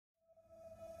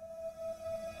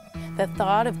The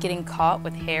thought of getting caught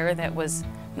with hair that was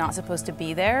not supposed to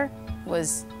be there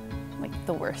was like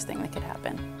the worst thing that could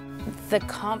happen. The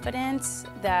confidence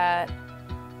that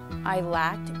I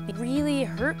lacked really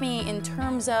hurt me in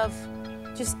terms of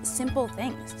just simple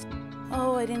things.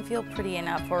 Oh, I didn't feel pretty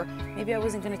enough, or maybe I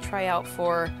wasn't gonna try out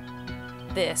for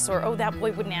this, or oh, that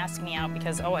boy wouldn't ask me out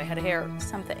because, oh, I had hair,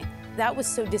 something. That was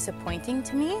so disappointing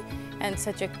to me and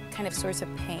such a kind of source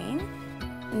of pain.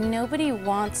 Nobody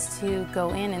wants to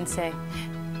go in and say,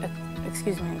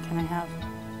 excuse me, can I have,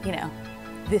 you know,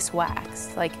 this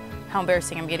wax? Like, how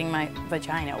embarrassing, I'm getting my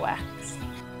vagina waxed.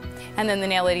 And then the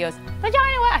nail lady goes,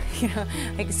 vagina wax, you know,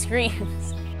 like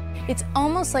screams. It's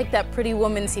almost like that Pretty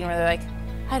Woman scene where they're like,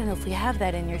 I don't know if we have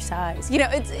that in your size. You know,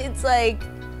 it's like,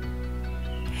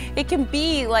 it can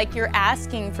be like you're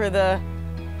asking for the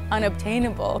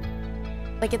unobtainable.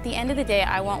 Like at the end of the day,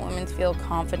 I want women to feel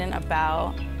confident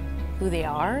about who they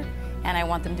are, and I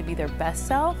want them to be their best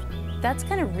self. That's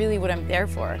kind of really what I'm there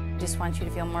for. I just want you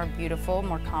to feel more beautiful,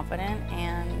 more confident,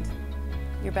 and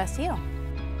your best you.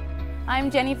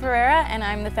 I'm Jenny Ferrera, and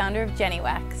I'm the founder of Jenny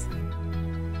Wax.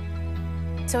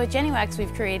 So at Jenny Wax,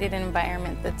 we've created an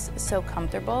environment that's so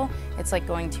comfortable, it's like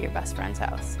going to your best friend's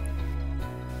house.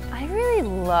 I really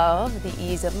love the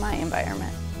ease of my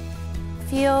environment. I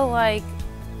feel like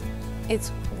it's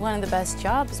one of the best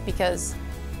jobs because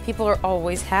people are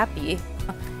always happy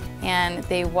and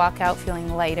they walk out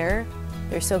feeling lighter.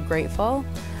 They're so grateful.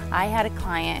 I had a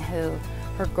client who,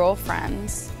 her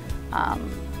girlfriends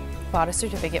bought a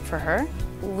certificate for her.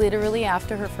 Literally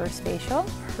after her first facial,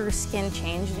 her skin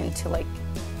changed into like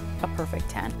a perfect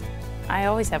 10. I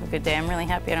always have a good day. I'm really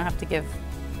happy I don't have to give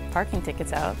parking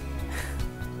tickets out.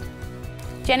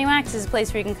 Jenny Wax is a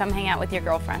place where you can come hang out with your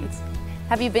girlfriends.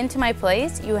 Have you been to my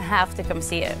place? You have to come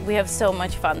see it. We have so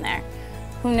much fun there.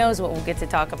 Who knows what we'll get to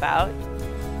talk about.